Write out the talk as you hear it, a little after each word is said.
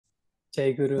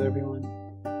Jai Guru, everyone.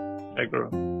 Hi, Guru.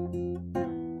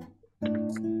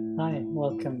 Hi,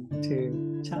 welcome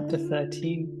to Chapter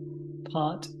 13,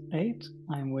 Part 8.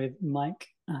 I'm with Mike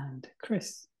and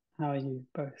Chris. How are you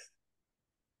both?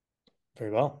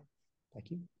 Very well.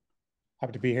 Thank you.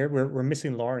 Happy to be here. We're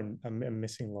missing Lauren. I'm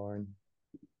missing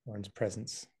Lauren's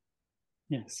presence.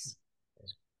 Yes.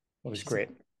 It was great.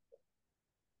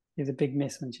 She's a big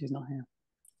miss when she's not here.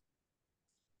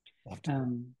 We'll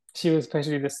She was supposed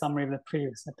to do the summary of the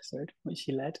previous episode, which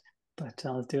she led, but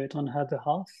I'll do it on her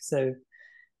behalf. So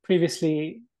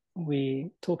previously, we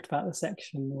talked about the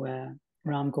section where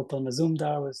Ram Gopal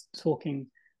Mazumdar was talking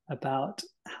about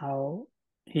how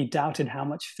he doubted how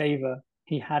much favor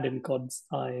he had in God's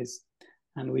eyes.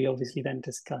 And we obviously then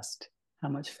discussed how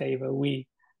much favor we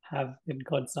have in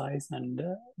God's eyes and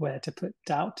where to put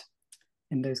doubt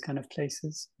in those kind of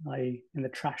places, i.e. in the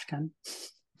trash can.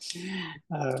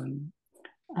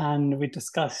 And we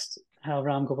discussed how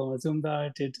Ram Gopal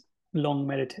Mazumdar did long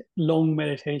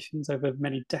meditations over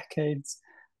many decades,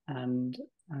 and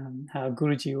how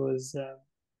Guruji was,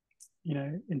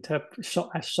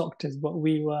 as shocked as what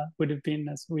we would have been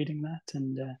as reading that,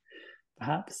 and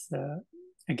perhaps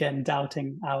again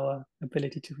doubting our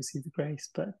ability to receive the grace.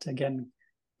 But again,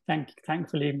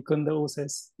 thankfully, Mukunda also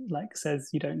says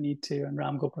you don't need to, and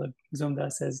Ram Gopal Mazumdar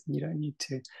says you don't need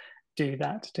to do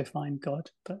that to find God.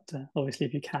 But obviously,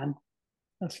 if you can,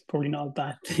 that's probably not a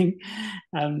bad thing.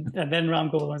 And then Ram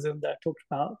Gopal Mazumdar talked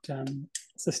about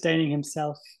sustaining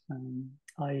himself,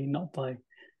 i.e. not by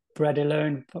bread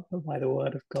alone, but by the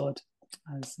word of God,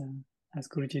 as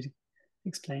Guruji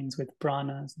explains with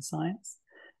prana as a science.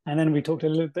 And then we talked a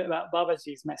little bit about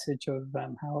Babaji's message of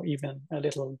how even a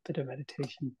little bit of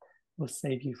meditation will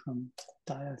save you from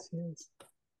dire fears.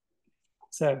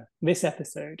 So this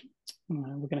episode,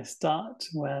 we're going to start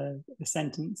with the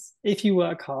sentence, if you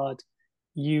work hard,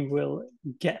 you will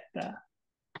get there.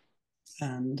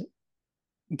 And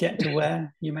get to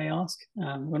where, you may ask?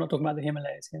 We're not talking about the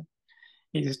Himalayas here.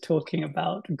 He's talking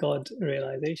about God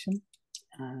realization,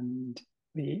 and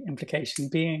the implication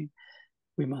being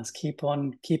we must keep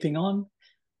on keeping on,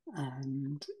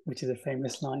 and which is a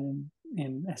famous line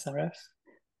in SRF.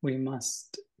 We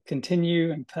must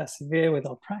continue and persevere with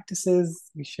our practices.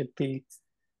 We should be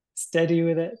steady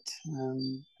with it,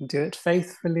 and do it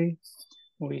faithfully.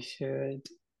 We should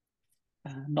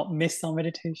not miss our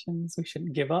meditations. We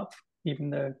shouldn't give up, even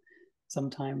though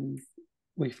sometimes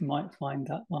we might find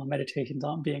that our meditations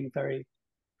aren't being very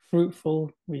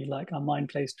fruitful. Our mind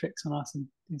plays tricks on us, and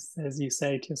as you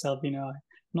say to yourself, I'm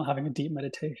not having a deep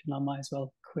meditation, I might as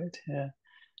well quit here.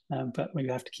 But we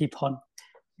have to keep on,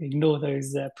 ignore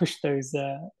those, push those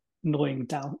annoying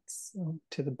doubts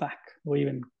to the back, or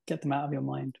even get them out of your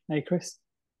mind. Hey, Chris?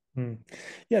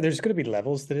 Yeah, there's going to be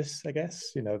levels to this, I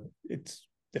guess. It's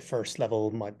the first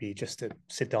level might be just to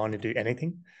sit down and do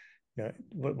anything,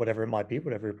 whatever it might be,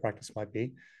 whatever your practice might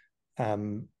be.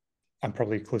 I'm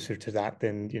probably closer to that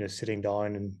than, sitting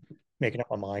down and making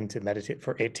up my mind to meditate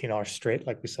for 18 hours straight,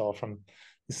 like we saw from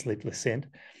the Sleepless Saint,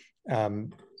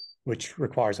 which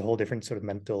requires a whole different sort of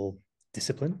mental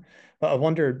discipline. But I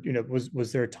wonder,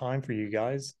 was there a time for you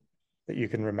guys that you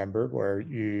can remember where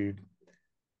you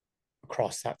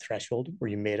crossed that threshold, where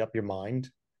you made up your mind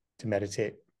to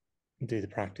meditate and do the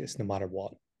practice no matter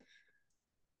what?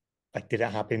 Like, did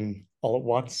it happen all at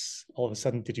once? All of a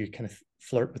sudden, did you kind of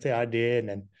flirt with the idea and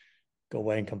then go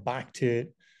away and come back to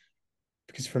it?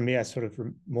 Because for me, I sort of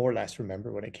more or less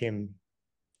remember when it came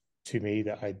to me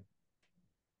that I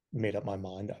made up my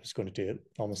mind that I was going to do it,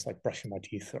 almost like brushing my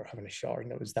teeth or having a shower,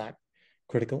 and it was that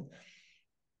critical.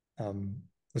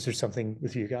 Was there something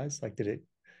with you guys? Like, did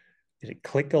it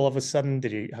click all of a sudden?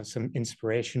 Did you have some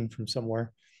inspiration from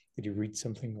somewhere? Did you read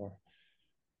something, or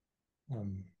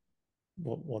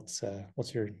what's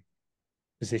your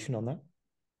position on that?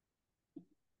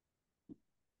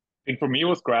 I think for me it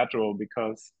was gradual,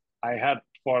 because I had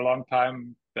for a long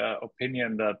time the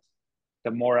opinion that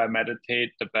the more I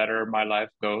meditate, the better my life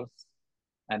goes.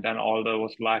 And then all that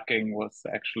was lacking was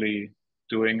actually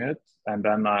doing it. And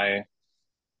then I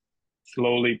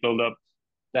slowly built up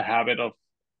the habit of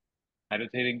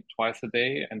meditating twice a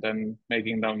day and then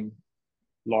making them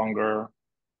longer.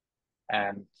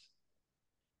 And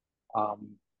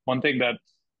one thing that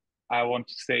I want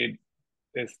to say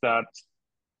is that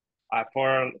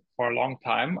for a long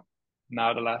time,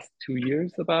 now the last 2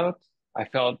 years I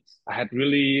felt I had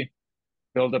really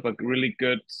built up a really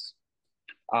good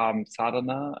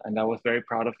sadhana, and I was very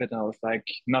proud of it. And I was like,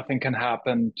 nothing can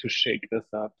happen to shake this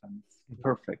up, and it's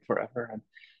perfect forever. And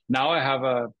now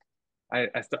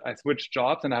I switched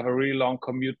jobs, and I have a really long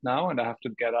commute now, and I have to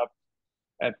get up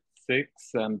at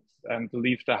 6 and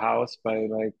leave the house by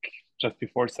like just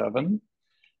before 7.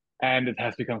 And it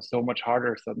has become so much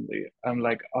harder suddenly. I'm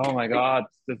like, oh my God,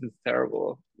 this is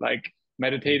terrible. Like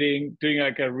meditating, doing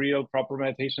like a real proper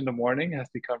meditation in the morning has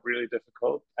become really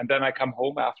difficult. And then I come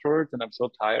home afterwards and I'm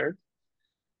so tired.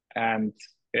 And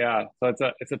yeah, so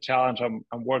it's a challenge I'm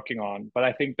working on. But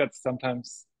I think that's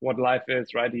sometimes what life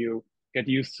is, right? You get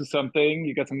used to something,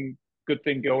 you get some good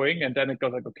thing going, and then it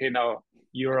goes like, okay, now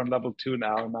you're on level 2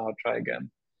 now. Now try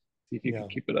again. See if you can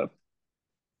keep it up.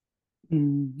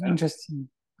 Interesting.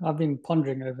 I've been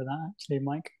pondering over that actually,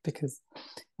 Mike, because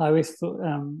I always thought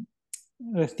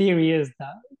the theory is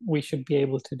that we should be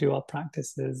able to do our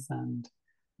practices and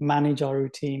manage our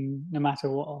routine no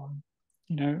matter what our,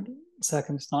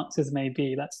 circumstances may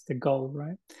be. That's the goal,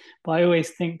 right? But I always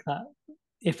think that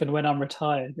if and when I'm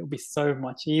retired, it'll be so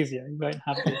much easier. You won't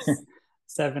have this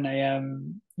 7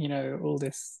 a.m., all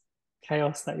this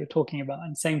chaos that you're talking about.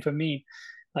 And same for me.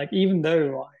 Like, even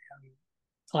though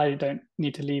I don't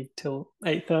need to leave till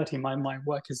 8:30, my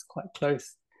work is quite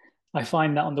close. I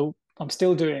find that I'm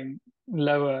still doing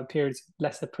lesser periods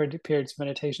of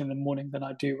meditation in the morning than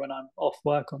I do when I'm off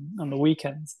work on the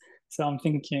weekends. So I'm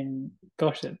thinking,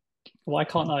 gosh, why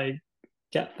can't I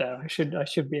get there? I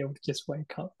should be able to just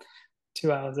wake up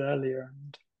 2 hours earlier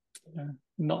and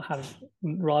not have,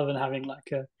 rather than having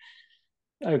like a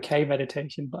okay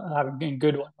meditation, but having a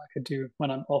good one like I do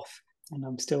when I'm off. And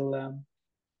I'm still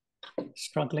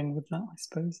struggling with that, I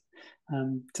suppose,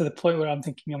 to the point where I'm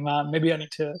thinking, maybe I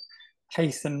need to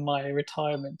hasten my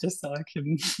retirement just so I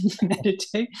can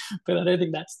meditate. But I don't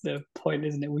think that's the point,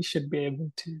 isn't it? We should be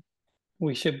able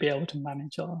to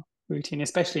manage our routine,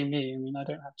 especially me. I mean, I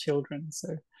don't have children, so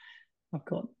I've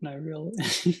got no real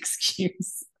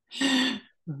excuse.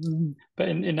 But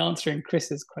in answering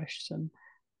Chris's question,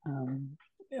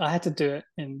 I had to do it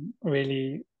in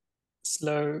really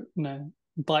slow,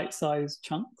 bite-sized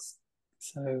chunks.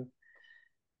 So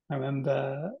I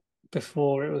remember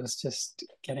before it was just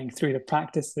getting through the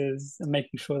practices and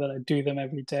making sure that I do them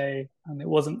every day, and it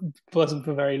wasn't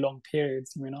for very long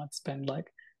periods. I mean, I'd spend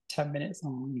like 10 minutes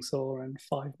on Saw and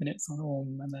 5 minutes on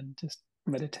Om, and then just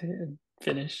meditate and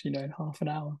finish, in half an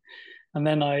hour. And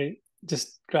then I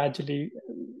just gradually,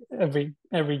 every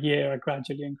year, I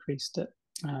gradually increased it,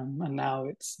 and now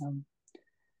it's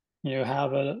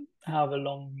however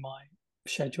long my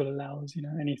schedule allows,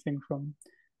 anything from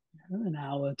an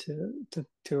hour to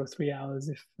 2 or 3 hours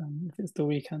if it's the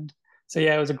weekend. So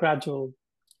yeah, it was a gradual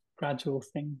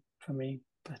thing for me,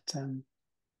 but I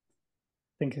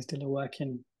think it's still a work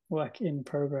in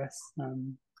progress.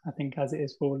 I think, as it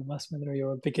is for all of us, whether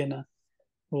you're a beginner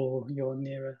or you're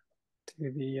nearer to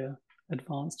the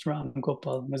advanced Ram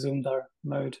Gopal Mazumdar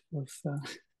mode of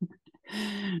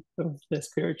the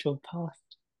spiritual path.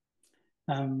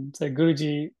 So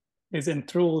Guruji is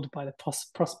enthralled by the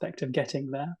prospect of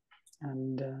getting there,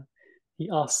 and he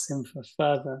asks him for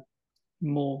further,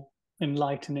 more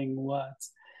enlightening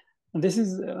words. And this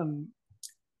is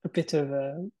a bit of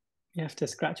you have to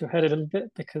scratch your head a little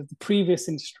bit, because the previous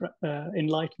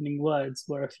enlightening words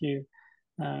were a few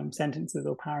sentences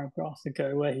or paragraphs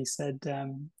ago, where he said,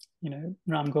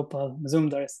 Ram Gopal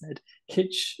Mazumdar said,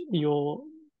 hitch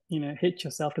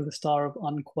yourself to the star of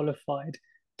unqualified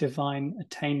divine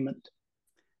attainment.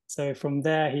 So from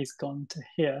there, he's gone to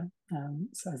here,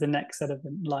 so as the next set of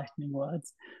enlightening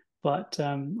words, but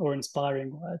or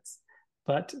inspiring words.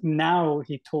 But now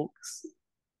he talks,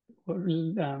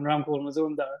 Ram Gopal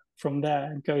Mazumdar, from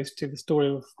there goes to the story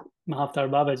of Mahavtar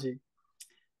Babaji.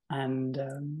 And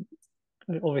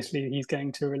obviously, he's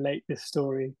going to relate this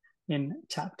story in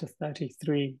chapter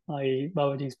 33, i.e.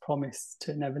 Babaji's promise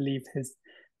to never leave his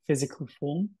physical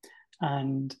form.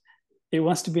 And it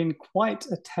must have been quite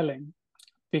a telling,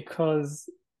 because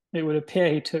it would appear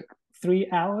he took 3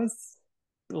 hours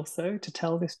or so to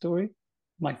tell this story.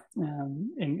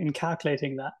 In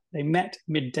calculating that, they met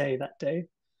midday that day.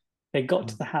 They got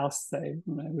to the house, say,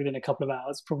 within a couple of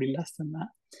hours, probably less than that.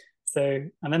 So,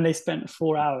 and then they spent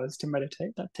 4 hours to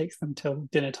meditate. That takes them till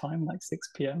dinner time, like 6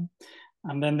 p.m.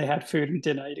 And then they had food and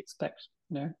dinner. You'd expect,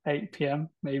 8 p.m.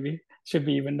 maybe. Should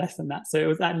be even less than that. So it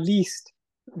was at least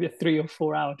a 3 or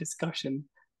 4 hour discussion,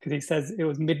 because he says it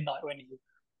was midnight when he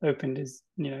opened his,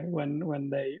 when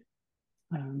they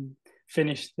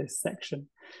finished this section.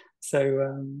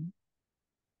 So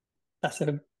that's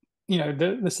the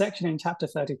section in chapter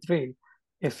 33,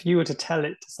 if you were to tell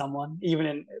it to someone, even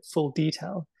in full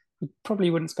detail, you probably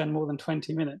wouldn't spend more than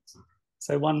 20 minutes.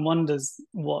 So one wonders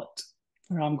what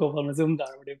Ram Gopal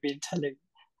Mazumdar would have been telling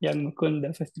young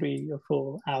Mukunda for 3 or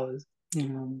 4 hours.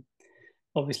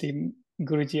 Obviously,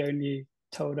 Guruji only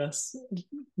told us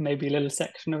maybe a little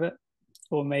section of it,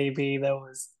 or maybe there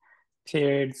was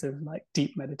periods of like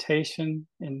deep meditation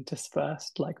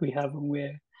interspersed, like we have when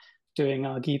we're doing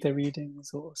our Gita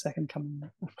readings or Second Coming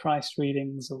of Christ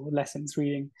readings or lessons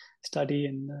reading study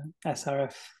in the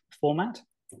SRF format.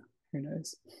 Who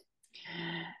knows?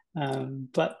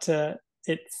 But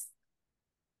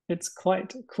it's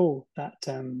quite cool that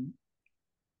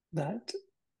that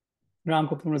Ram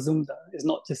Gopal Mazumdar is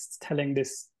not just telling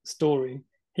this story.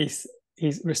 He's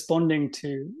responding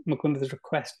to Mukunda's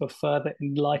request for further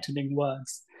enlightening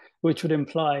words, which would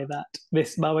imply that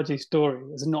this Babaji story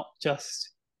is not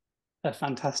just a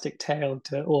fantastic tale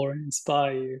to awe and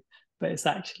inspire you, but it's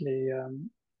actually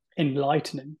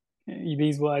enlightening.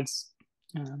 These words,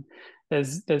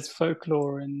 there's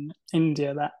folklore in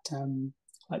India that,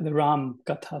 like the Ram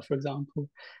Gatha, for example,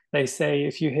 they say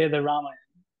if you hear the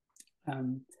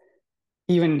Ramayana,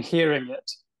 even hearing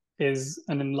it is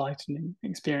an enlightening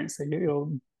experience. So you're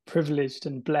privileged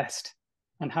and blessed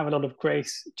and have a lot of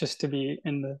grace just to be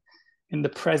in the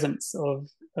presence of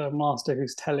a master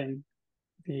who's telling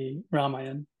the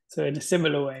Ramayana. So in a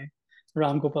similar way,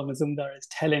 Ram Gopal Mazumdar is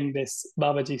telling this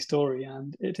Babaji story,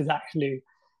 and it is actually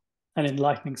an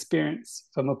enlightening experience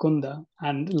for Mukunda,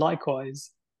 and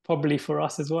likewise, probably for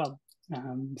us as well.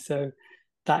 So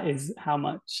that is how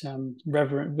much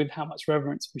with how much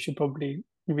reverence we should probably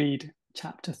read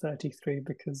chapter 33,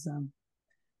 because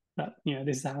that, you know,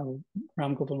 this is how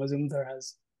Ram Gopal Mazumdar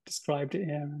has described it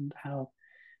here, and how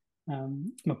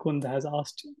Mukunda has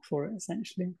asked for it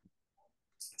essentially.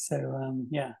 So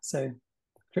yeah, so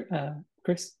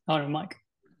Chris, no, Mike.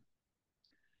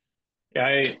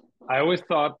 Yeah, I always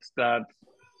thought that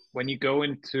when you go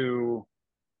into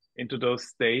those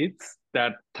states,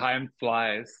 that time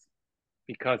flies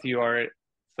because you are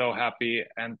so happy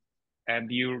and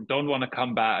you don't want to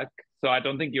come back. So I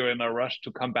don't think you're in a rush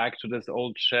to come back to this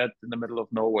old shed in the middle of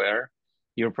nowhere.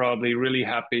 You're probably really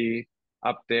happy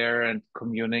up there and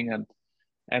communing,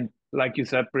 and like you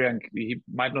said, Priyank, he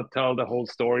might not tell the whole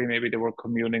story. Maybe they were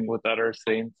communing with other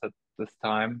saints at this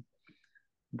time,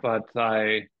 but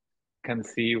I can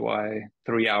see why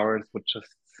 3 hours would just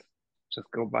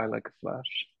go by like a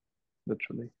flash,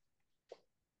 literally.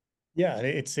 Yeah,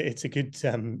 it's a good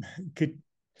good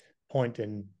point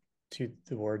into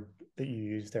the word that you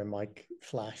used there, Mike,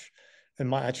 flash. It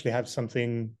might actually have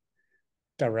something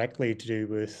directly to do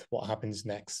with what happens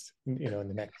next, you know, in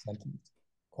the next sentence,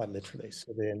 quite literally.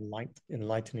 So the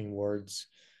enlightening words,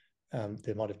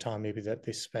 the amount of time maybe that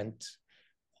they spent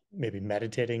maybe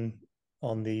meditating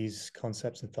on these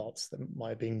concepts and thoughts that might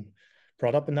have been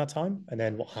brought up in that time, and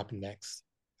then what happens next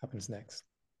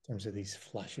in terms of these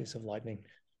flashes of lightning.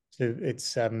 So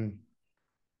it's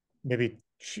maybe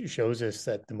shows us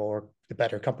that the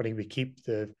better company we keep,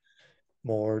 the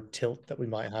more tilt that we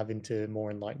might have into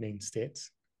more enlightening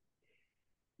states.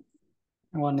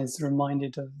 One is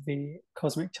reminded of the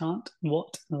cosmic chant,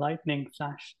 "What lightning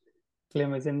flash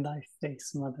glimmers in thy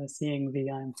face, mother, seeing thee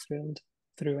I am thrilled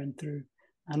through and through."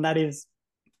 And that is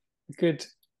a good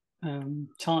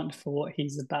chant for what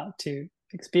he's about to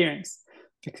experience,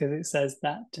 because it says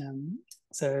that,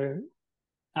 so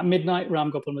at midnight,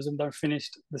 Ram Gopal Mazumdar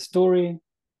finished the story,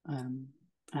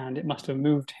 and it must have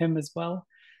moved him as well.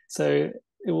 So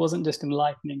it wasn't just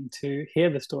enlightening to hear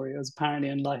the story, it was apparently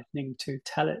enlightening to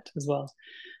tell it as well.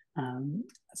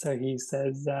 So he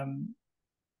says,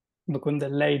 Mukunda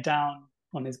lay down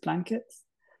on his blankets,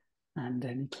 and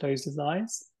then he closed his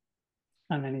eyes,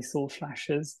 and then he saw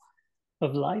flashes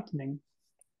of lightning,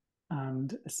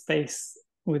 and a space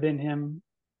within him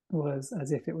was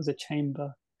as if it was a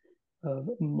chamber of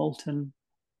molten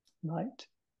light.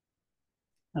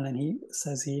 And then he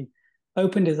says he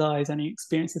opened his eyes and he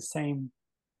experienced the same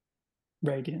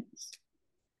radiance.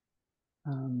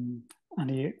 And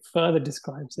he further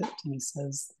describes it, and he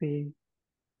says the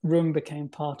room became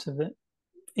part of an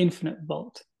infinite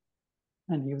vault,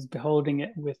 and he was beholding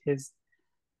it with his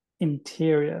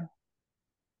interior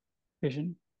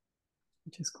vision,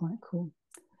 which is quite cool.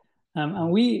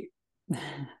 And we,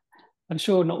 I'm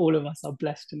sure not all of us are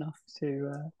blessed enough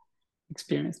to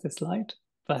experience this light,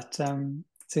 but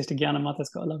Sister Gyanamata's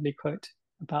got a lovely quote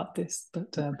about this.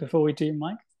 But before we do,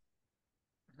 Mike.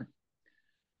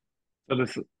 So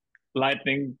this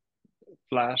lightning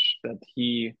flash that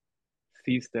he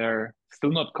sees there,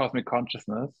 still not cosmic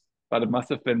consciousness, but it must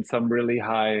have been some really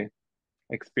high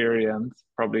experience,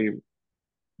 probably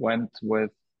went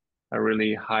with a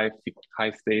really high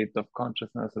state of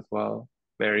consciousness as well,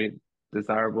 very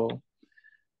desirable.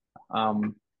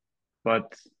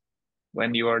 But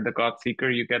when you are the God seeker,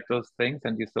 you get those things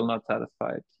and you're still not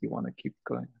satisfied. You want to keep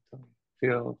going until you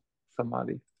feel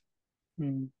samadhi.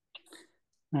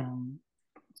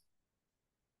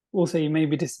 also you may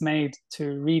be dismayed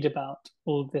to read about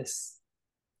all this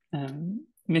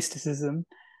mysticism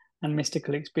and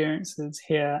mystical experiences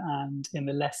here and in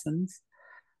the lessons,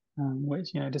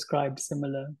 which describe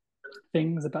similar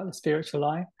things about the spiritual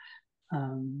life.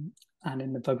 And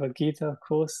in the Bhagavad Gita, of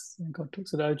course, God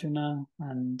talks about Arjuna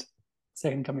and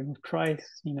second coming of Christ.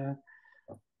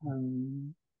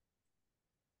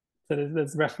 So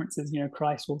there's references.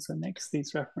 Christ also makes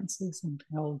these references, and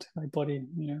behold, thy body,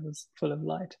 was full of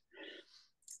light.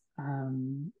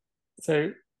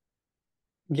 So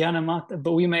Gyanamata,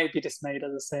 but we may be dismayed,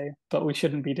 as I say, but we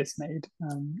shouldn't be dismayed.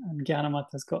 And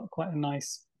Gyanamata's got quite a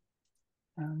nice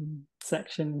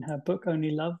section in her book,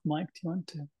 Only Love. Mike, do you want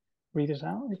to read it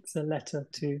out? It's a letter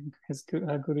to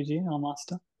her Guruji, our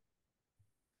master.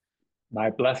 My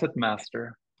blessed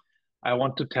master, I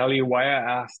want to tell you why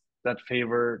I asked that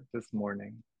favor this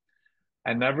morning.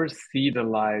 I never see the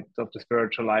light of the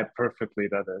spiritual life perfectly,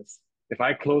 that is. If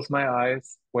I close my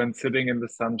eyes when sitting in the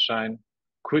sunshine,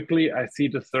 quickly I see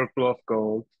the circle of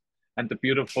gold and the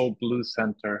beautiful blue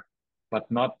center, but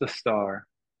not the star.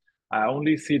 I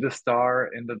only see the star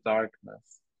in the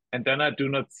darkness, and then I do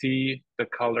not see the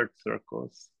colored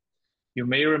circles. You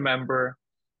may remember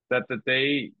that the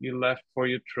day you left for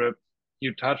your trip,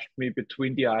 you touched me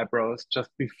between the eyebrows just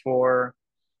before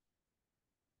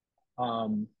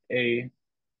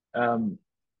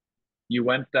you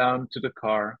went down to the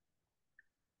car.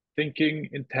 Thinking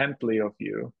intently of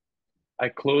you, I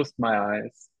closed my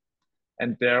eyes,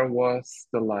 and there was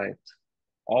the light,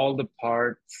 all the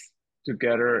parts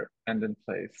together and in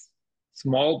place.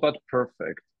 Small but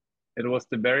perfect. It was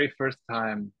the very first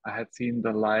time I had seen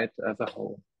the light as a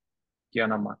whole.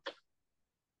 Gyanamata.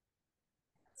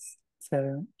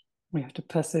 So we have to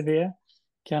persevere.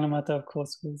 Gyanamata, of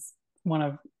course, was one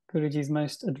of Guruji's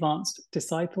most advanced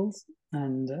disciples,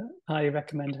 and I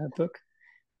recommend her book,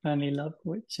 Only Love,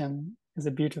 which is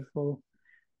a beautiful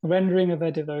rendering of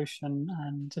her devotion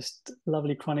and just a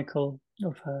lovely chronicle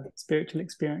of her spiritual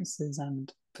experiences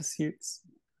and pursuits,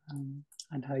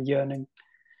 and her yearning,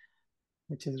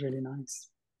 which is really nice.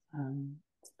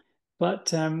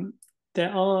 But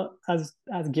there are, as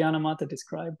Gyanamata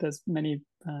described, there's many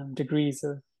degrees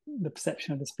of the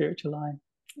perception of the spiritual eye.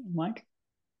 Mike?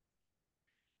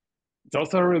 It's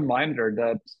also a reminder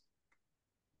that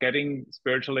getting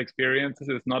spiritual experiences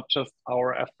is not just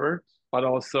our effort, but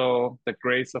also the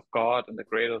grace of God and the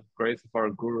grace of our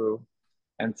Guru.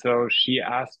 And so she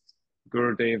asked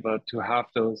Gurudeva to have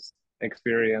those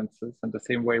experiences in the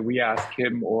same way we ask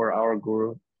him or our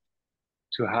Guru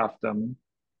to have them,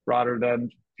 rather than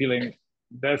feeling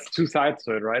there's two sides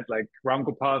to it, right? Like Ram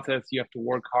Gopal says, you have to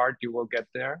work hard, you will get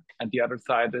there. And the other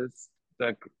side is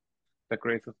the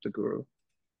grace of the Guru.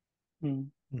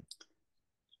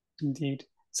 Indeed.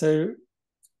 So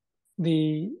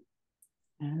the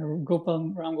Ram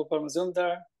Gopal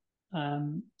Mazumdar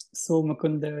saw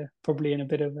Mukunda probably in a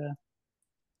bit of a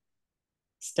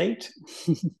state.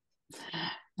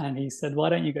 And he said, why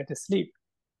don't you go to sleep?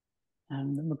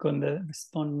 And Mukunda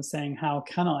responded saying, how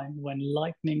can I when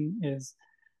lightning is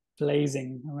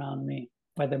blazing around me,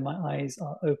 whether my eyes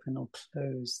are open or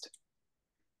closed?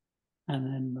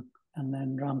 And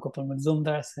then Ram Gopal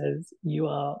Mazumdar says, you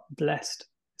are blessed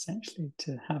essentially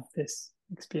to have this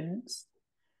experience.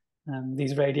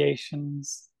 These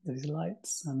radiations, these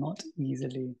lights are not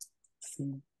easily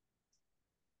seen.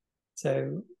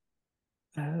 So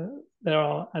there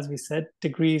are, as we said,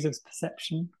 degrees of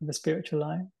perception of the spiritual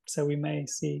eye. So we may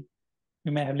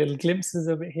have little glimpses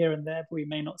of it here and there, but we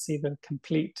may not see the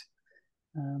complete,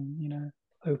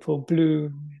 opal blue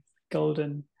with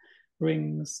golden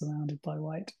rings surrounded by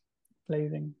white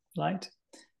blazing light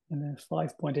and a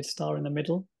 5-pointed star in the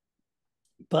middle.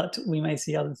 But we may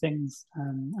see other things,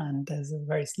 and there's a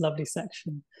very lovely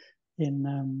section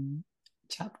in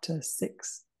chapter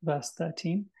 6, verse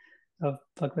 13 of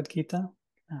Bhagavad Gita.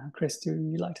 Chris, do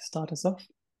you like to start us off?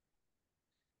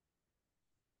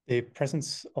 The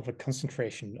presence of a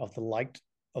concentration of the light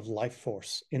of life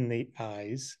force in the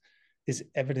eyes is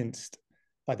evidenced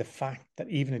by the fact that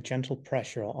even a gentle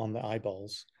pressure on the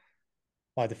eyeballs,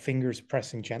 by the fingers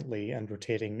pressing gently and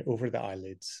rotating over the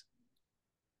eyelids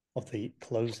of the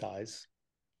closed eyes,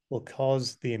 will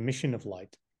cause the emission of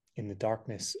light in the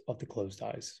darkness of the closed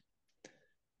eyes.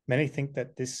 Many think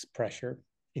that this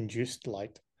pressure-induced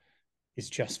light is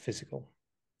just physical.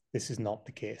 This is not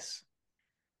the case.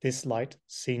 This light,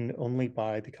 seen only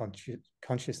by the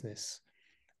consciousness,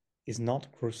 is not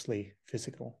grossly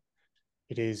physical.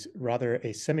 It is rather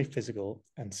a semi-physical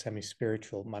and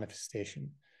semi-spiritual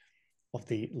manifestation of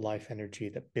the life energy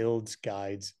that builds,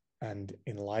 guides, and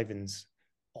enlivens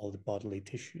all the bodily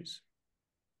tissues.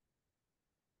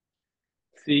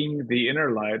 seeing the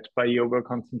inner light by yoga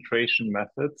concentration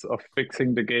methods of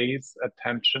fixing the gaze,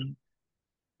 attention,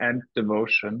 and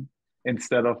devotion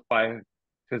instead of by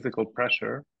physical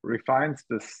pressure refines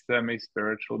this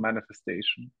semi-spiritual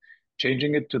manifestation,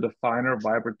 changing it to the finer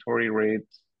vibratory rate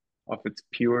of its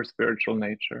pure spiritual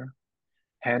nature.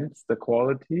 Hence, the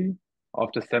quality of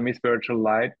the semi-spiritual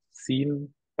light seen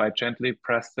by gently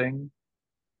pressing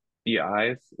the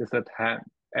eyes is at hand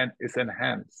and is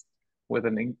enhanced with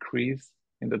an increase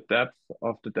in the depth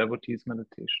of the devotee's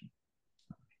meditation.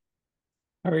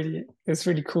 It's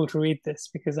really cool to read this,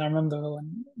 because I remember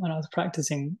when I was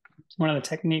practicing one of the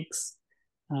techniques,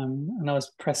 and I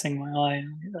was pressing my eye,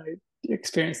 and I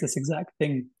experienced this exact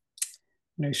thing.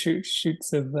 You know,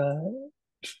 shoots of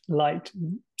light,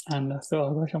 and I thought,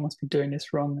 oh gosh, I must be doing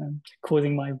this wrong, and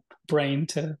causing my brain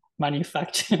to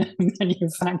manufacture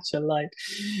light.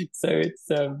 So it's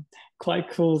quite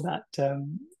cool that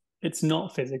it's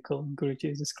not physical.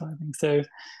 Guruji is describing. So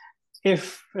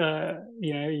if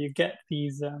you get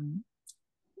these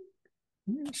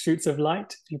shoots of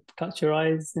light, if you touch your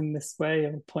eyes in this way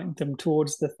or point them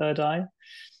towards the third eye,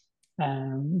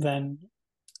 then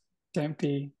don't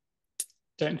think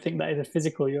that is a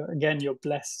physical. You're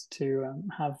blessed to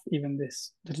have even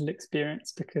this little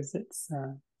experience, because it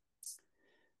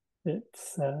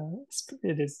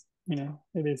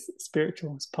is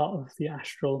spiritual. It's part of the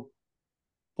astral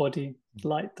body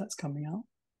light that's coming out.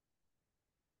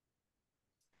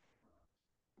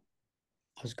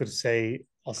 I was going to say,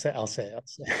 I'll say.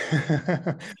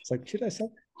 It's like, should I say?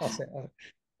 I'll say.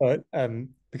 But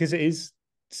because it is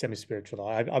semi-spiritual,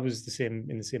 I was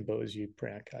in the same boat as you,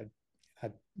 Priyank. I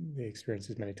had the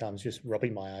experiences many times, just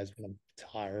rubbing my eyes when I'm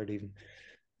tired, even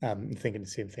thinking the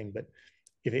same thing. But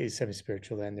if it is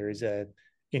semi-spiritual, then there is a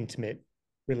intimate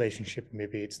relationship.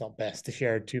 Maybe it's not best to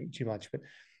share too much, but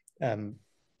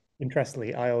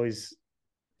interestingly, I always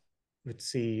would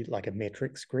see like a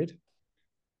matrix grid.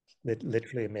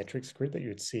 Literally a matrix grid that you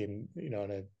would see in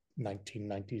a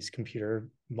 1990s computer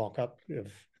mock-up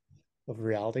of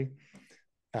reality.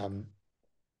 And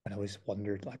I always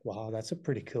wondered, like, wow, that's a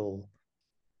pretty cool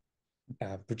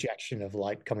projection of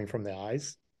light coming from the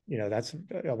eyes. I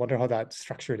wonder how that's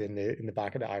structured in the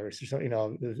back of the iris or something.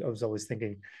 I was always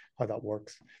thinking how that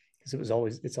works, because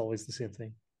it's always the same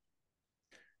thing.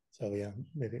 So yeah,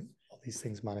 maybe all these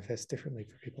things manifest differently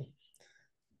for people.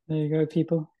 There you go,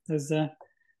 people. There's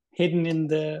hidden in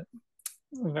the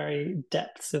very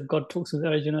depths of God Talks with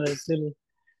Arjuna, those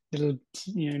little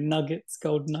nuggets,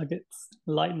 gold nuggets,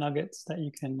 light nuggets that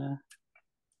you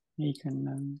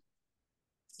can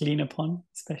lean upon,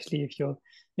 especially if you're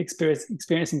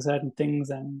experiencing certain things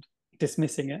and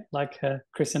dismissing it, like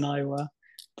Chris and I were,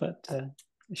 but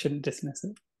you shouldn't dismiss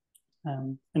it.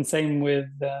 And same with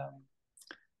the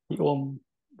Om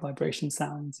vibration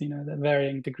sounds, they're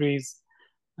varying degrees,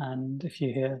 and if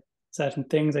you hear certain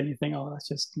things and you think, oh, that's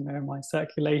just my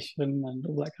circulation and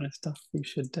all that kind of stuff, you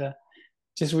should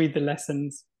just read the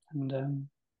lessons and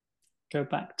go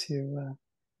back to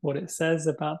what it says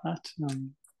about that,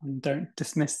 and don't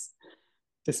dismiss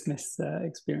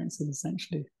experiences,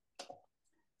 essentially.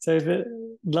 So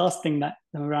the last thing that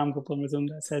Ram Gopal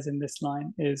Mazumdar says in this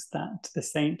line is that the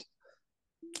saint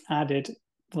Ram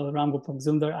Gopal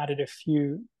Mazumdar added a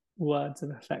few words of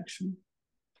affection,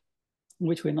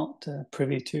 which we're not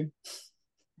privy to.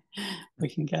 We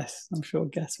can guess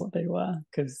what they were,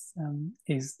 because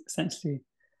he's essentially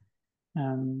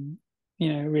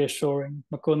reassuring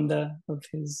Mukunda of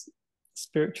his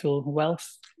spiritual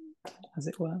wealth, as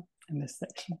it were, in this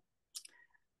section.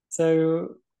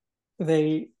 So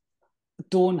night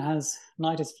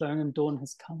has flown and dawn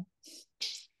has come,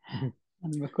 and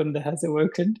Mukunda has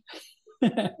awoken.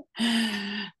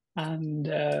 And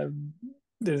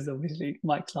this is obviously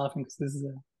Mike laughing, because this is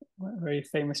a very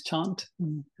famous chant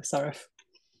in Saraf.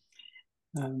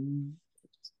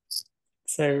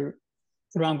 So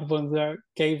Ram Gopal Mazumdar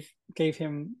gave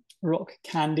him rock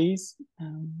candies,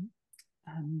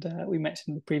 and we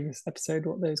mentioned in the previous episode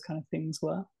what those kind of things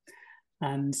were,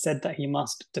 and said that he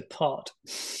must depart,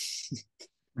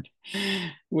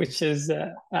 which is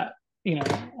at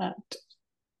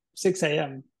 6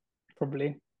 a.m.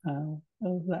 probably,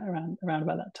 around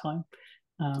about that time,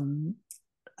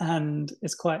 and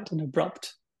it's quite an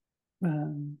abrupt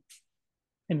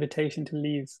invitation to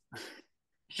leave.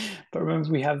 But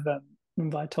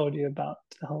remember I told you about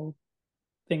the whole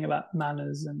thing about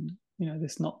manners, and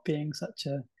this not being such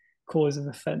a cause of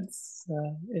offense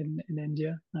in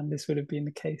India, and this would have been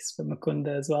the case for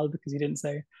Mukunda as well, because he didn't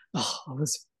say, oh, I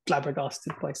was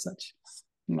flabbergasted by such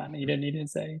manner. You didn't need to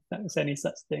say that was any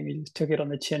such thing. He just took it on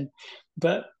the chin.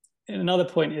 But another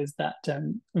point is that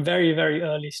very, very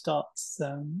early starts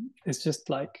is just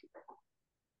like,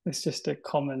 it's just a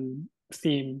common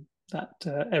theme that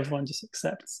everyone just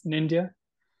accepts in India.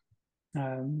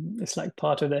 It's like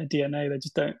part of their DNA. They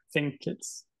just don't think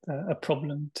it's a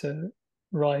problem to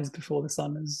rise before the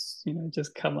sun has,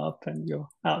 just come up, and you're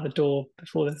out the door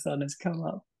before the sun has come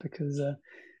up, because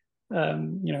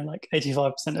like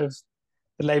 85% of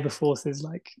the labor force is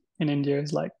like in India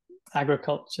is like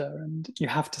agriculture, and you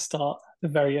have to start at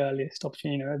the very earliest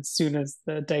opportunity. As soon as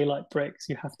the daylight breaks,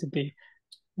 you have to be,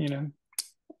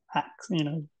 axe,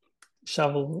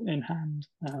 shovel in hand,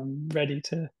 ready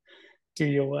to do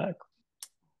your work.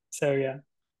 So yeah,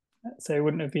 so it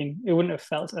wouldn't have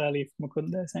felt early for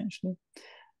Mukunda, essentially.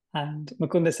 And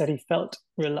Mukunda said he felt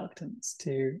reluctance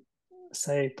to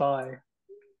say bye,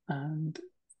 and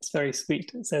it's very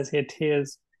sweet. It says here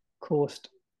tears coursed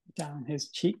down his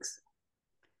cheeks,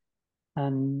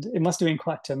 and it must have been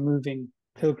quite a moving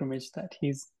pilgrimage that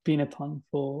he's been upon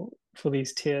for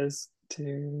these tears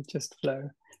to just flow,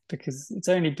 because he's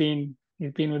been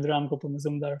with Ram Gopal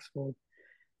Mazumdar for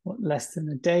less than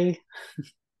a day,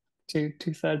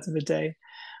 two-thirds of a day,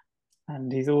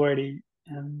 and he's already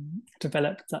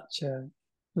developed such a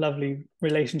lovely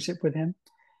relationship with him.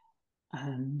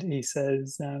 And he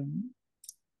says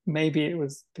maybe it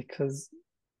was because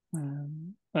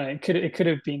it could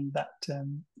have been that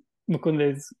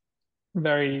Mukunda is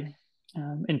very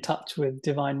in touch with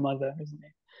Divine Mother, isn't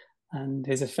he? And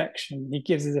he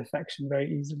gives his affection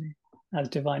very easily, as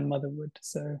Divine Mother would.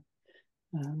 So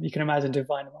you can imagine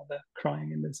Divine Mother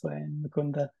crying in this way, and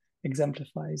Mukunda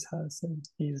exemplifies her. So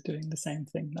he's doing the same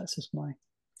thing. That's just my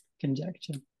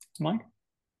conjecture. Mike?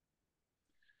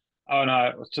 Oh no,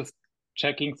 I was just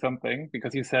checking something,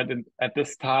 because you said at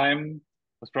this time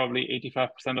was probably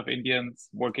 85% of Indians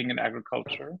working in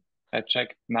agriculture. I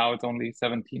checked, now it's only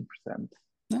 17%. Oh,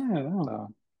 wow. So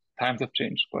times have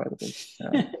changed quite a bit.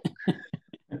 Yeah.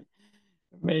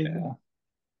 Amazing.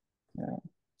 Yeah.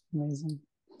 Amazing.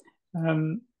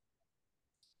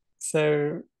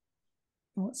 So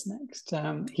what's next?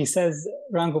 He says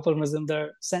Ram Gopal Mazumdar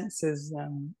senses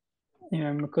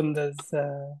Mukunda's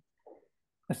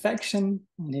affection,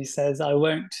 and he says, I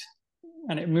won't,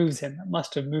 and it moves him. It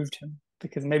must have moved him,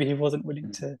 because maybe he wasn't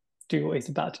willing to do what he's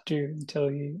about to do until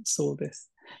he saw this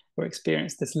or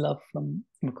experienced this love from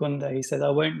Mukunda. He says, I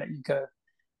won't let you go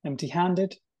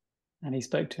empty-handed. And he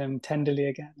spoke to him tenderly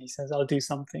again. He says, I'll do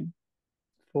something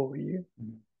for you.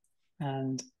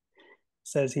 And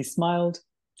says he smiled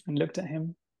and looked at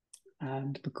him,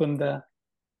 and Mukunda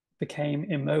became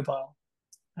immobile,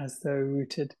 as though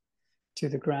rooted to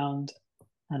the ground.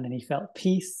 And then he felt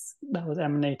peace that was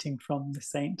emanating from the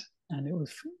saint, and it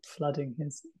was flooding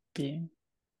his being.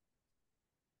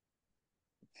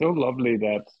 So lovely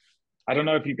that, I don't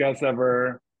know if you guys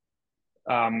ever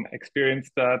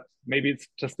experienced that. Maybe it's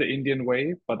just the Indian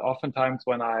way, but oftentimes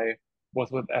when I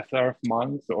was with SRF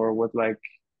monks or with like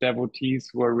devotees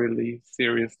who are really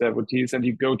serious devotees, and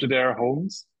you go to their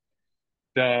homes,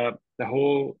 the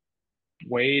whole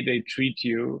way they treat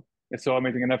you is so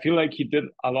amazing. And I feel like he did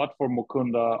a lot for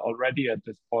Mukunda already at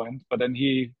this point, but then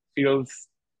he feels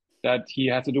that he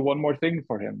has to do one more thing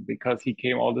for him, because he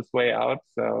came all this way out.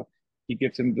 So he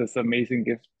gives him this amazing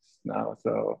gift now.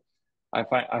 So I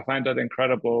find that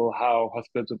incredible how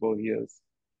hospitable he is.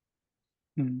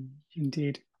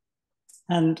 Indeed.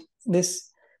 And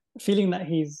this feeling that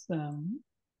he's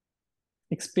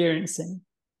experiencing,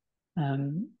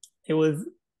 it was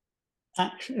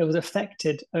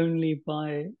affected only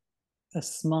by a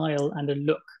smile and a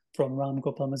look from Ram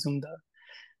Gopal Mazumdar.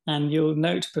 And you'll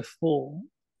note before,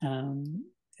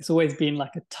 it's always been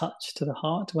like a touch to the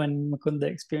heart when Mukunda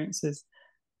experiences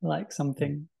like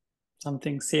something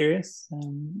serious,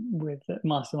 with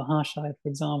Master Mahashaya, for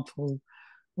example,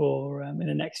 or in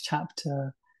the next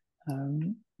chapter,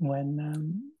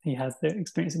 when he has the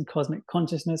experience in cosmic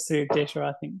consciousness. So Yogeshwara,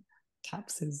 I think,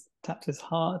 taps his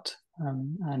heart,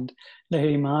 and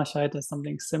Lahiri Mahashaya does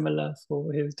something similar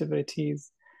for his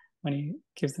devotees when he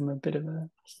gives them a bit of a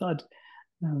thud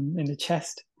in the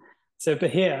chest. So,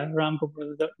 but here, Ram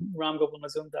Gopal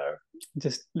Mazumdar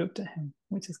just looked at him,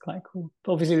 which is quite cool.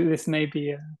 But obviously, this may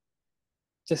be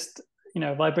just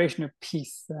vibration of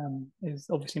peace is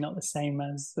obviously not the same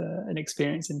as an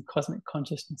experience in cosmic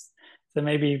consciousness. So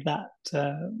maybe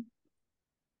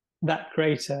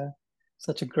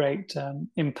such a great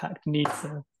impact needs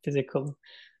a physical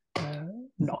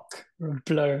knock or a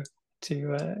blow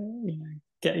to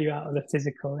get you out of the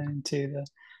physical and into the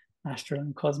astral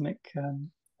and cosmic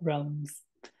realms.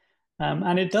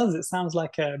 And it sounds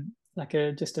like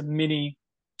just a mini,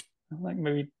 like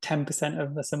maybe 10%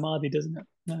 of the samadhi, doesn't it?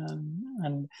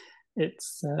 and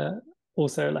it's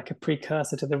also like a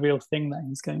precursor to the real thing that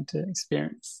he's going to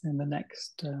experience in the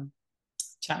next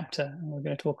chapter, and we're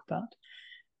going to talk about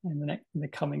in the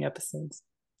coming episodes.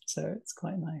 So it's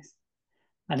quite nice.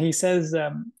 And he says,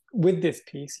 with this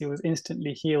piece, he was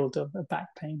instantly healed of a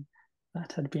back pain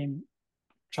that had been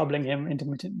troubling him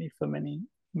intermittently for many,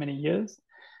 many years.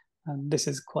 And this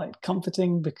is quite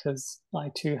comforting because I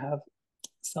too have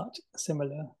such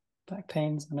similar back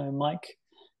pains. I know, Mike,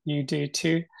 you do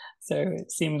too. So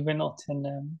it seems we're not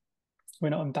in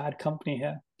bad company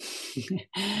here.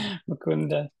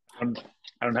 Mukunda. I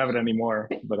don't have it anymore,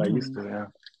 but I used to, yeah.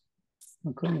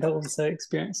 Mukunda also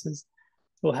experiences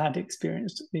or had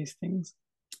experienced these things.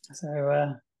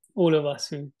 So all of us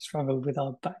who struggle with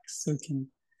our backs,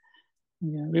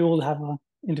 we all have our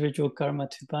individual karma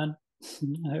to burn.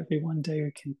 Hopefully one day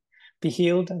we can be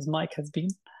healed, as Mike has been,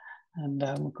 and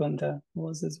Mukunda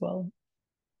was as well.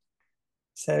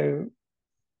 So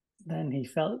then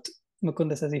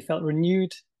Mukunda says he felt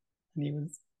renewed, and he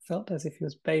felt as if he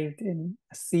was bathed in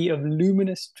a sea of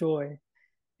luminous joy.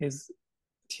 His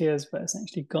tears were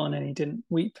essentially gone, and he didn't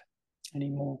weep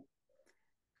anymore.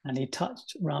 And he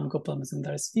touched Ram Gopal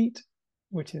Mazumdar's feet,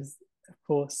 which is, of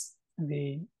course,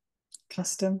 the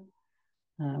custom,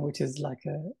 which is like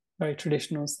a very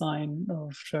traditional sign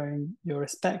of showing your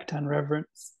respect and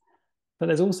reverence. But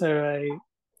there's also a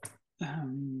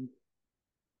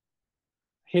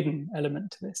hidden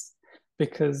element to this,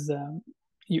 because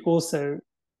you also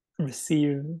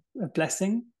receive a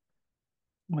blessing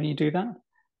when you do that,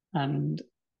 and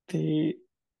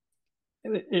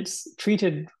it's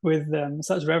treated with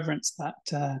such reverence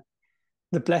that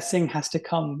the blessing has to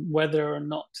come whether or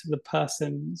not the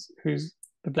person who's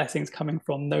the blessing's coming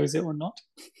from knows it or not.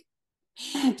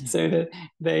 So that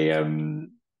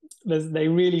they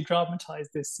really dramatize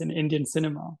this in Indian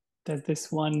cinema. There's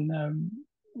this one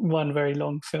very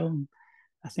long film,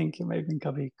 I think it may have been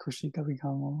Kabhi Khushi Kabhi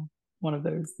Gham, or one of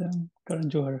those Karan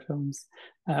Johar films,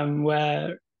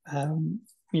 where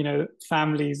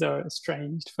families are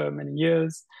estranged for many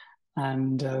years,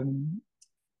 and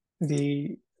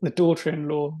the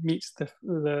daughter-in-law meets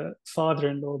the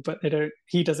father-in-law, but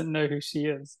he doesn't know who she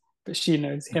is, but she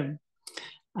knows him,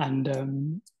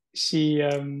 and she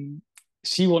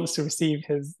wants to receive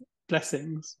his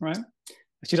blessings, right?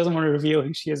 She doesn't want to reveal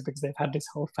who she is because they've had this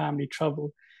whole family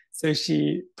trouble. So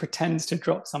she pretends to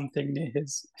drop something near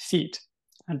his feet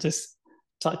and just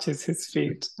touches his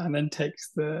feet and then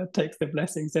takes the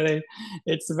blessing. So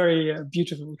it's a very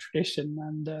beautiful tradition,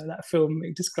 and that film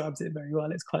describes it very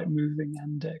well. It's quite moving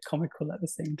and comical at the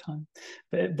same time.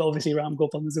 But obviously Ram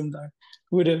Gopal Mazumdar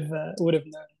would have known, would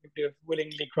have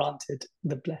willingly granted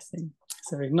the blessing.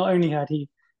 So not only had he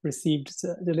received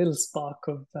a little spark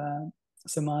of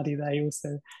samadhi there, he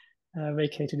also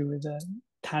vacated with a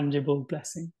tangible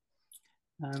blessing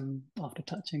after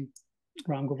touching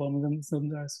Ram Gopal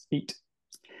Mazumdar's feet.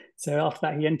 So after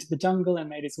that, he entered the jungle and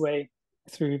made his way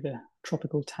through the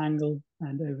tropical tangle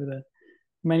and over the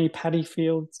many paddy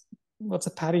fields. What's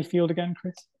a paddy field again,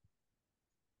 Chris?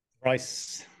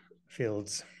 Rice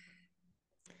fields.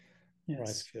 Yes.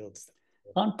 Rice fields.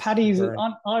 Aren't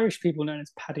Irish people known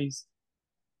as paddies?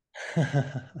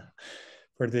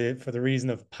 for the reason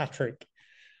of Patrick.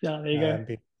 Yeah, there you go.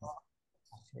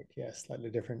 Patrick, yeah, slightly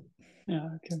different. Yeah,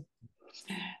 okay.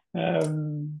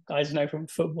 I just know from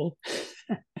football.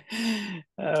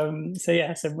 So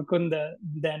Mukunda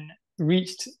then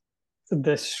reached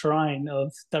the shrine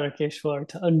of Tarakeshwar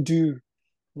to undo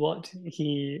what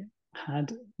he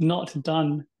had not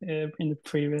done in the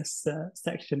previous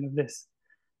section of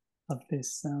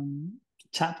this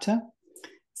chapter.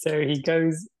 So he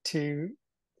goes to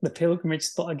the pilgrimage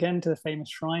spot again, to the famous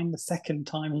shrine. The second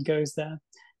time he goes there,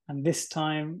 and this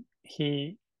time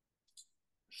he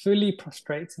fully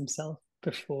prostrates himself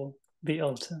before the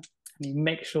altar, and he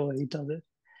makes sure he does it.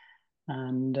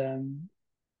 And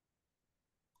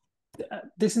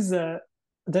this is I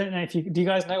don't know if do you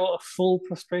guys know what a full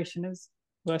prostration is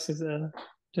versus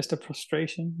just a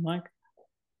prostration, Mike?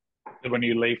 When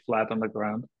you lay flat on the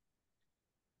ground.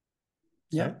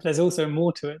 Yeah, there's also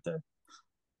more to it though.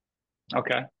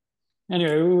 Okay.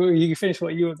 Anyway, you finish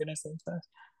what you were going to say first.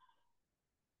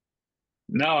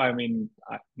 No, I mean,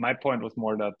 my point was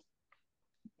more that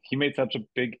he made such a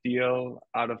big deal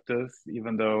out of this,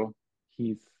 even though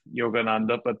he's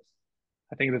Yogananda. But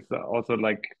I think this is also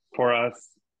like for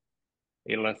us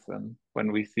a lesson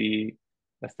when we see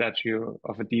a statue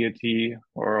of a deity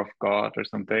or of God or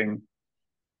something,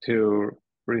 to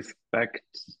respect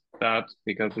that,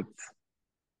 because it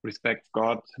respects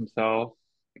God himself,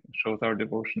 shows our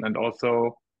devotion, and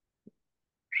also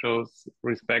shows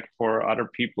respect for other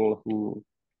people who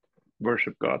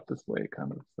worship God this way,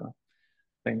 kind of. So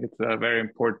I think it's a very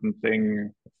important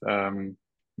thing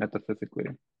metaphysically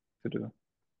to do.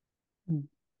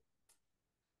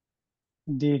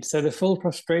 Indeed. So the full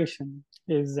prostration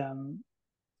is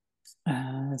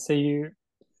so you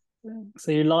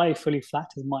lie fully flat,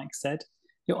 as Mike said.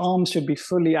 Your arms should be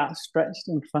fully outstretched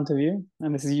in front of you,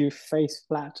 and this is you face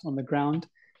flat on the ground.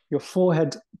 Your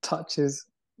forehead touches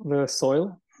the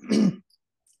soil, and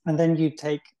then you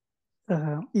take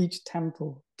each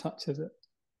temple touches it,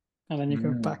 and then you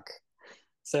go back.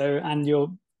 So, and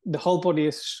the whole body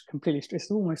is completely straight.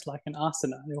 It's almost like an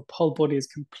asana. Your whole body is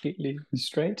completely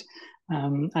straight.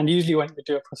 And usually when you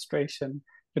do a prostration,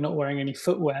 you're not wearing any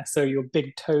footwear, so your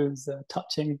big toes are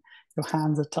touching, your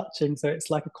hands are touching. So it's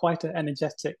like quite an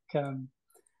energetic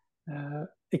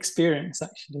experience,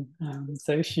 actually.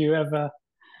 So if you're ever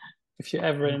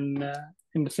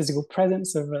in the physical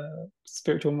presence of a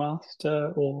spiritual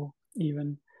master, or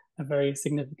even a very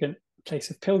significant place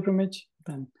of pilgrimage,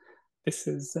 then this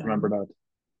is remember that.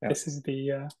 Yeah. This is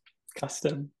the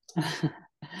custom.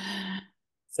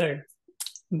 So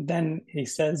then he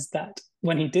says that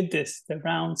when he did this, the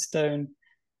round stone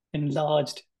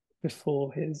enlarged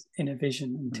before his inner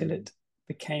vision until it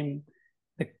became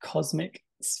the cosmic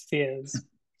spheres,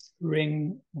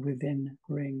 ring within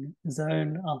ring,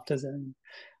 zone after zone,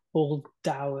 all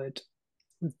dowered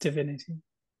with divinity.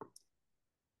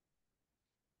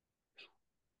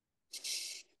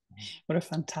 What a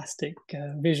fantastic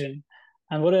vision,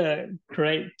 and what a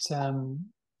great kind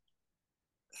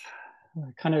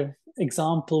of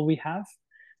example we have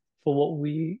for what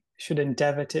we should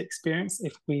endeavor to experience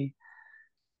if we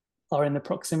are in the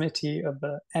proximity of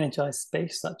an energized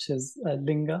space such as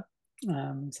Linga,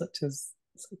 such as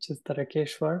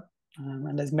Tarakeshwar,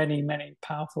 and there's many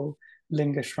powerful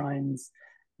Linga shrines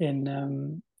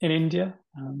in India.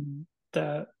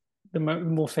 The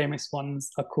more famous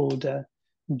ones are called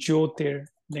Jyotir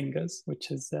Lingas,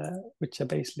 which are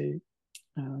basically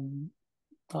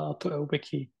I'll put a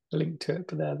wiki link to it,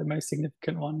 but they're the most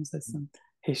significant ones. There's some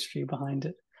history behind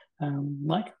it.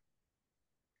 Mike?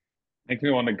 Makes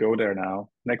me want to go there now.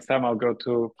 Next time I'll go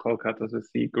to Kolkata to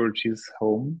see Guruji's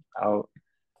home. I'll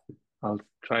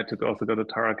try to also go to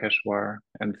Tarakeshwar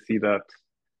and see that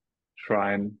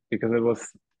shrine, because it was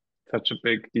such a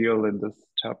big deal in this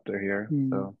chapter here.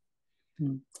 So,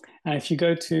 and if you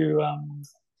go to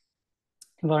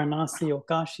Varanasi or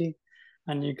Kashi,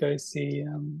 and you go see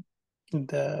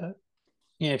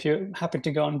if you happen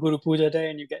to go on Guru Puja Day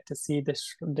and you get to see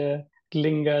the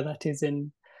linga that is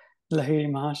in Lahiri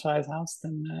Mahashaya's house,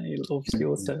 then you'll obviously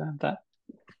also have that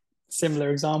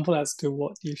similar example as to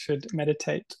what you should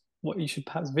meditate, what you should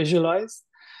perhaps visualize.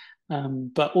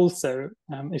 But also,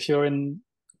 if you're in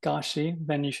Kashi,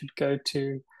 then you should go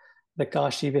to the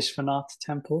Kashi Vishwanath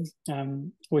temple,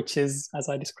 which is, as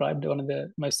I described, one of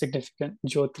the most significant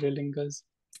Jyotirlingas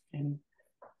in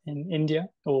India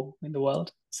or in the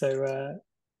world. So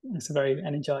it's a very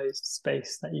energized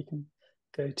space that you can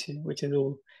go to, which is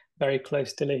all very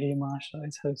close to Lahiri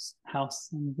Mahashaya's house.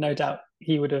 And no doubt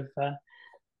he would have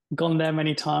gone there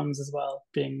many times as well,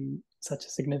 being such a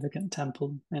significant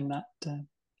temple in that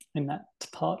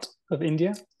part of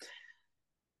India.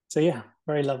 So yeah,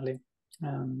 very lovely.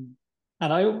 And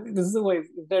this is always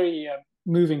very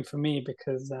moving for me,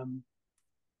 because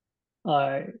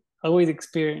I always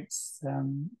experience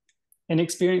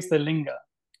the linga.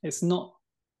 It's not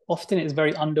often, it's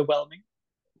very underwhelming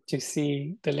to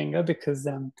see the linga, because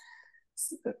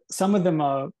some of them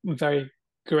are very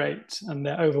great and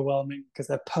they're overwhelming because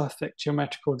they're perfect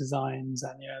geometrical designs,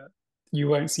 and you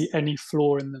won't see any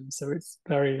flaw in them, so it's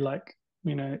very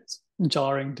it's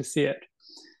jarring to see it.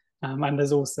 And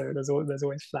there's always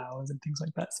flowers and things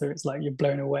like that, so it's like you're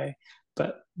blown away.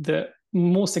 But the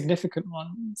more significant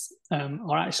ones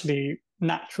are actually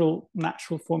natural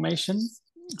formations,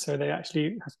 so they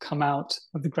actually have come out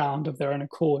of the ground of their own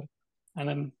accord, and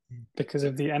then because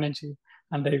of the energy,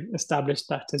 and they've established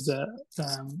that as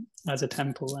a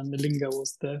temple, and the linga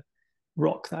was the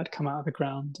rock that had come out of the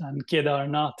ground. And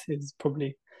Kedarnath is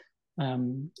probably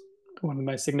one of the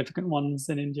most significant ones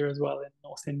in India as well, in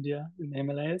North India, in the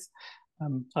Himalayas.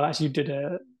 I actually did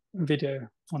a video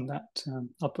on that.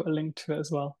 I'll put a link to it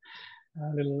as well,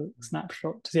 a little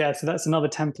snapshot. Yeah, so that's another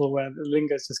temple where the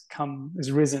linga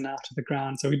has risen out of the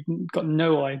ground. So we've got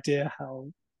no idea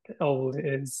how old it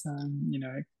is.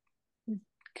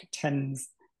 Tens,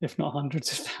 if not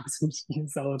hundreds of thousands of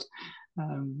years old.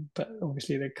 But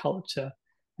obviously the culture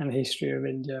and the history of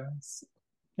India is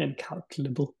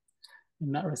incalculable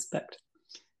in that respect.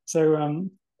 So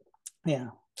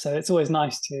so it's always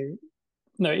it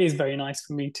is very nice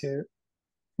for me to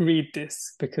read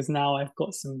this, because now I've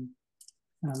got some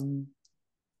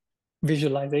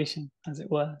visualization, as it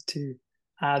were, to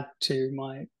add to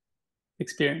my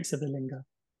experience of the Linga,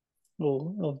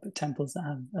 or of the temples that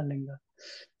have a Linga.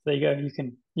 There you go.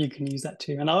 You can use that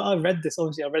too. And I read this.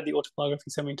 Obviously, I read the autobiography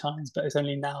so many times, but it's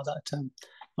only now that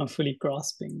I'm fully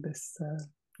grasping this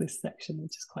section,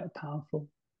 which is quite powerful.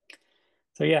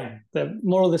 So yeah, the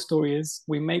moral of the story is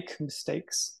we make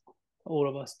mistakes. All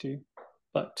of us do,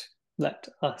 but let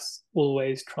us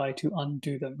always try to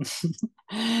undo them.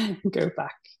 Go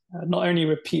back. Not only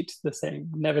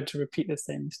never to repeat the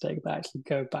same mistake, but actually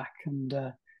go back and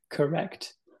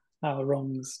correct our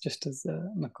wrongs, just as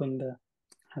Mukunda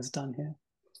has done here.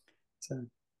 So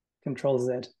Control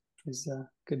Z is a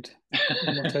good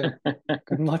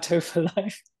motto for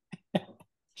life.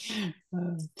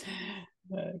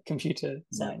 Computer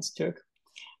science joke.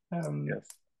 Yes.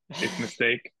 If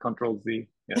mistake, Control Z.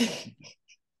 Yes.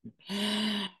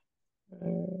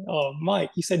 Oh,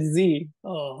 Mike, you said Z.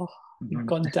 Oh, you've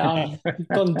gone down. You've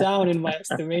gone down in my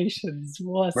estimations.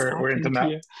 What's happened to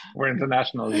you? We're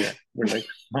international here. We're like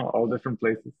all different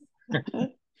places.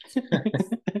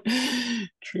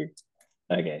 True.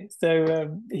 Okay,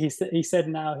 so he said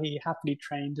now he happily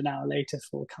trained an hour later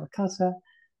for Calcutta,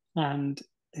 and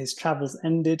his travels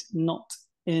ended not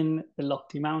in the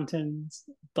lofty mountains,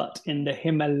 but in the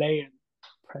Himalayan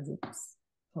presence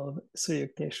of Sri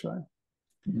Yukteswar.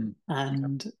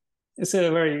 And it's a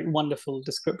very wonderful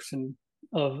description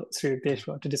of Sri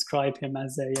Yukteswar to describe him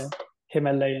as a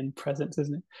Himalayan presence,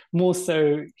 isn't it? More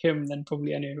so him than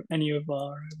probably any of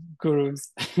our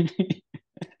gurus,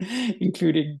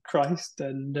 including Christ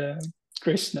and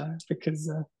Krishna, because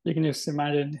you can just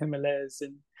imagine Himalayas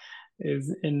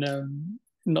is in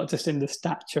not just in the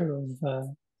stature of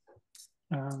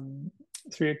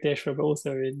Sri Yukteswar, but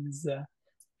also in his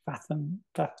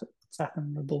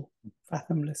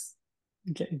fathomless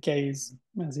gaze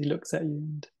as he looks at you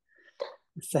and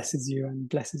assesses you and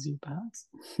blesses you, perhaps.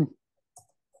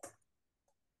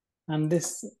 And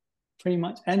this pretty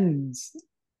much ends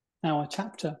our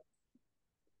chapter.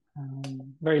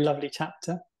 Very lovely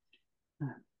chapter.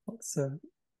 Lots of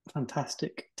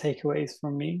fantastic takeaways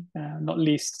from me, not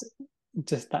least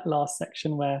just that last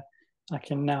section where I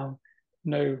can now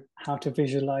know how to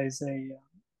visualize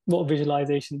what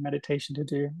visualization meditation to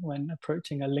do when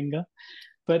approaching a linga.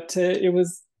 But it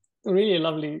was really a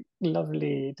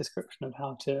lovely description of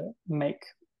how to make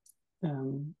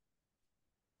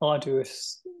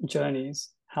arduous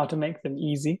journeys, how to make them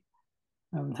easy,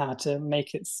 how to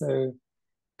make it so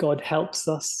God helps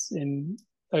us in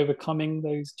overcoming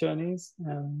those journeys,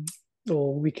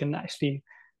 or we can actually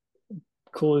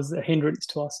cause a hindrance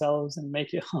to ourselves and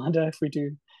make it harder if we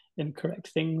do incorrect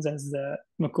things, as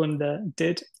Mukunda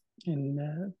did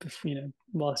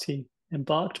whilst he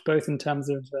embarked, both in terms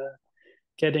of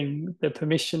getting the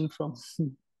permission from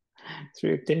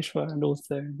Sri Yukteswar and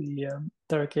also the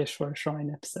Tarakeshwar Shrine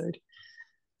episode.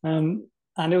 And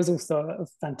it was also a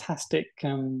fantastic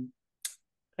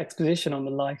exposition on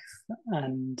the life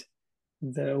and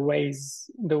the ways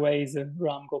of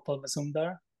Ram Gopal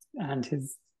Mazumdar and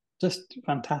his just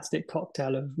fantastic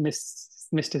cocktail of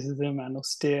mysticism and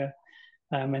austere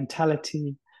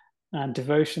mentality and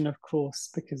devotion, of course,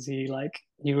 because he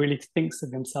really thinks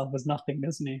of himself as nothing,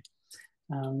 doesn't he?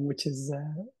 Which is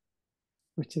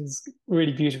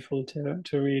really beautiful to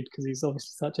read, because he's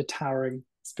obviously such a towering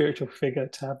spiritual figure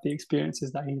to have the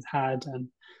experiences that he's had. And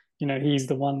he's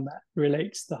the one that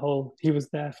relates the whole. He was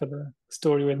there for the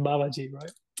story with Babaji,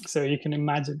 right? So you can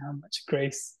imagine how much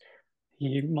grace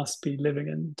he must be living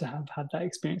in to have had that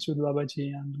experience with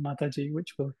Babaji and Mataji,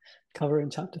 which we'll cover in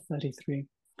chapter 33.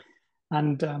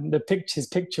 And his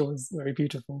picture was very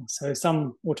beautiful. So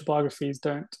some autobiographies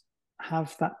don't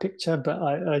have that picture, but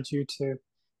I urge you to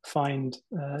find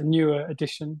a newer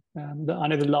edition. I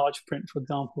know the large print, for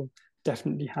example,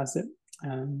 definitely has it.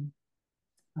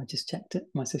 I just checked it.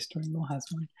 My sister-in-law has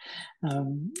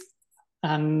one.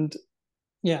 And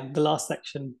yeah, the last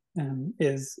section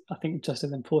is, I think, just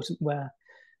as important, where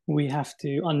we have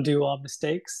to undo our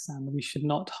mistakes, and we should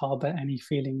not harbor any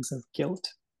feelings of guilt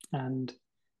and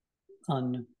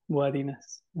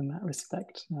unworthiness in that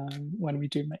respect when we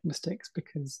do make mistakes,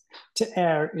 because to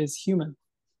err is human.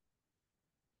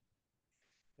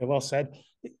 Well said.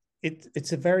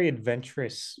 It's a very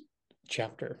adventurous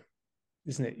chapter,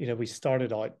 isn't it? We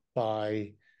started out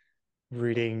by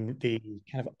reading the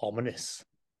kind of ominous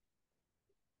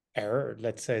error,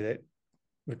 let's say, that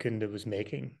Mukunda was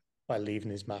making by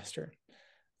leaving his master.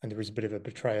 And there was a bit of a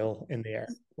betrayal in the air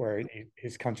where he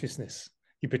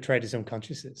betrayed his own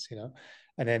consciousness,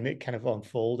 and then it kind of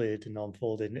unfolded,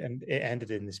 and it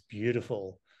ended in this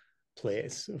beautiful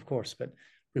place, of course. But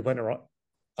we went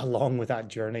along with that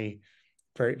journey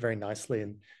very, very nicely.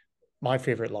 And my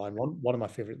favorite line, one of my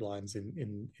favorite lines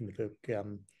in the book,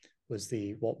 was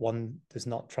what one does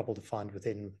not trouble to find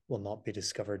within will not be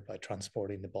discovered by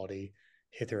transporting the body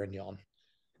hither and yon.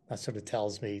 That sort of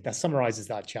tells me, that summarizes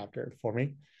that chapter for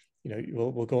me.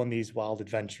 We'll go on these wild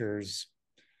adventures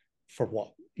for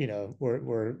what?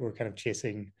 We're kind of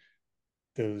chasing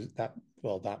that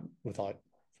without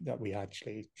that we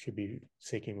actually should be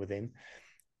seeking within.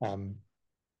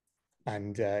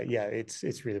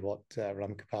 It's really what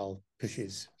Ram Gopal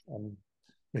pushes on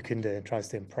Mukunda and tries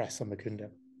to impress on Mukunda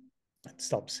and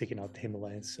stop seeking out the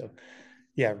Himalayas. So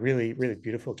yeah, really, really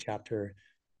beautiful chapter,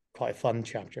 quite a fun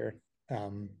chapter,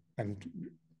 and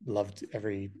loved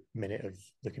every minute of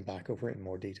looking back over it in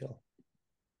more detail.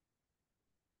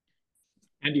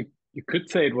 And you could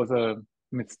say it was a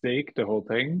mistake, the whole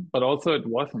thing, but also it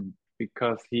wasn't,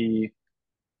 because he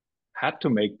had to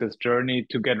make this journey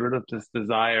to get rid of this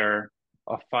desire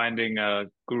of finding a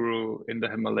guru in the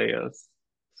Himalayas.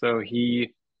 So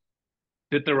he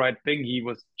did the right thing. He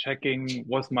was checking,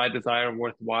 was my desire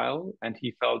worthwhile? And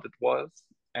he felt it was.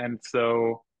 And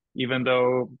so even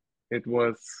though it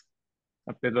was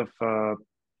a bit of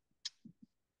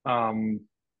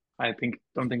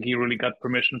don't think he really got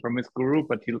permission from his guru,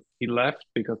 but he left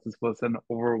because this was an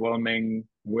overwhelming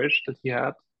wish that he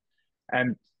had.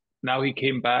 And now he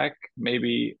came back,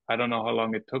 maybe, I don't know how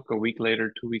long it took, a week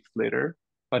later, 2 weeks later,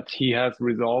 but he has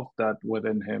resolved that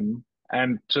within him.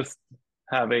 And just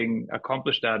having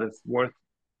accomplished that is worth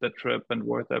the trip and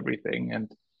worth everything.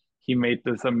 And he made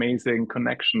this amazing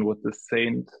connection with the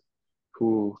saint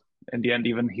who in the end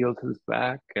even healed his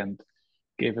back and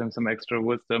gave him some extra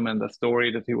wisdom and a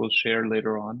story that he will share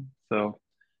later on. So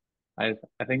I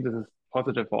think this is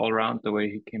positive all around the way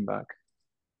he came back.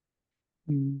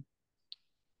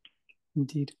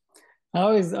 Indeed. I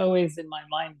always in my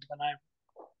mind when I'm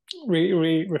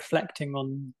reflecting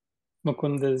on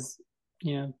Mukunda's,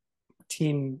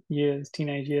 teenage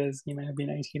years, he may have been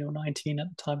 18 or 19 at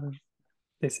the time of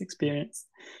this experience.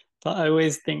 But I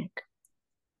always think,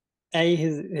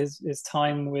 his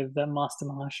time with Master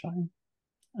Mahashaya,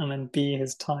 and then B,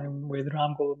 his time with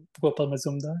Ram Gopal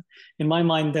Mazumdar. In my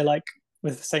mind, they're like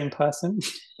with the same person.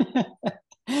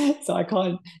 So I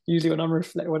can't, usually when I'm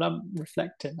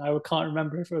reflecting, I can't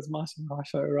remember if it was Master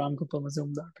Mahashaya or Ram Gopal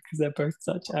Mazumdar, because they're both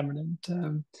such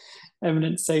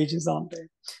eminent sages, aren't they?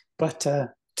 But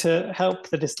to help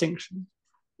the distinction,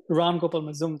 Ram Gopal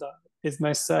Mazumdar is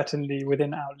most certainly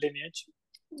within our lineage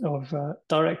of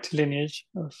direct lineage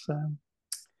of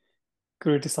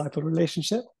guru-disciple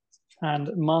relationship, and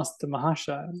Master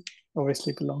Mahashaya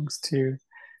obviously belongs to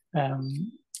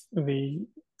the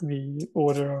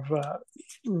order of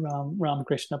Ram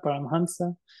Krishna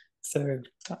Paramahansa. So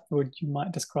that you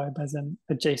might describe as an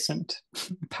adjacent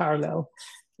parallel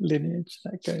lineage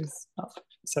that goes up.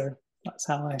 So that's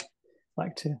how I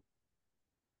like to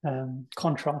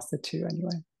contrast the two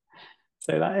anyway.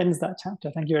 So that ends that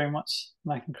chapter. Thank you very much,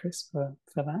 Mike and Chris, for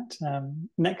that.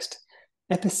 Next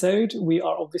episode, we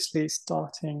are obviously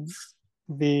starting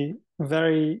the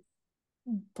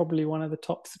probably one of the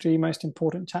top 3 most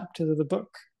important chapters of the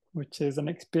book, which is an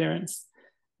experience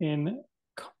in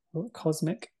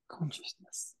cosmic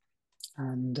consciousness.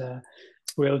 And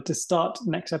we'll just start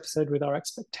next episode with our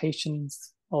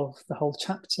expectations of the whole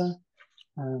chapter.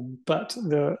 But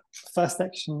the first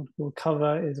section we'll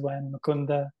cover is when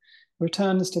Mukunda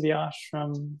returns to the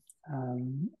ashram,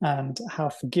 and how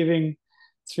forgiving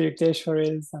Sri Yukteswar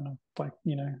is, and by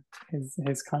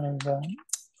his kind of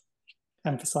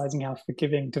emphasizing how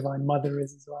forgiving Divine Mother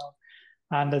is as well.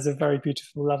 And there's a very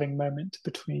beautiful, loving moment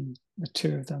between the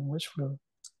two of them, which we'll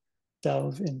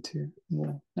delve into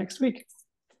more next week.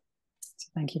 So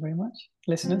thank you very much,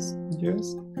 listeners and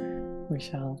viewers. We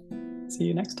shall see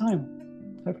you next time.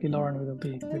 Hopefully Lauren will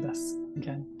be with us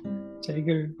again. Jai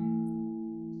Guru.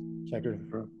 Jai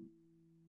Guru.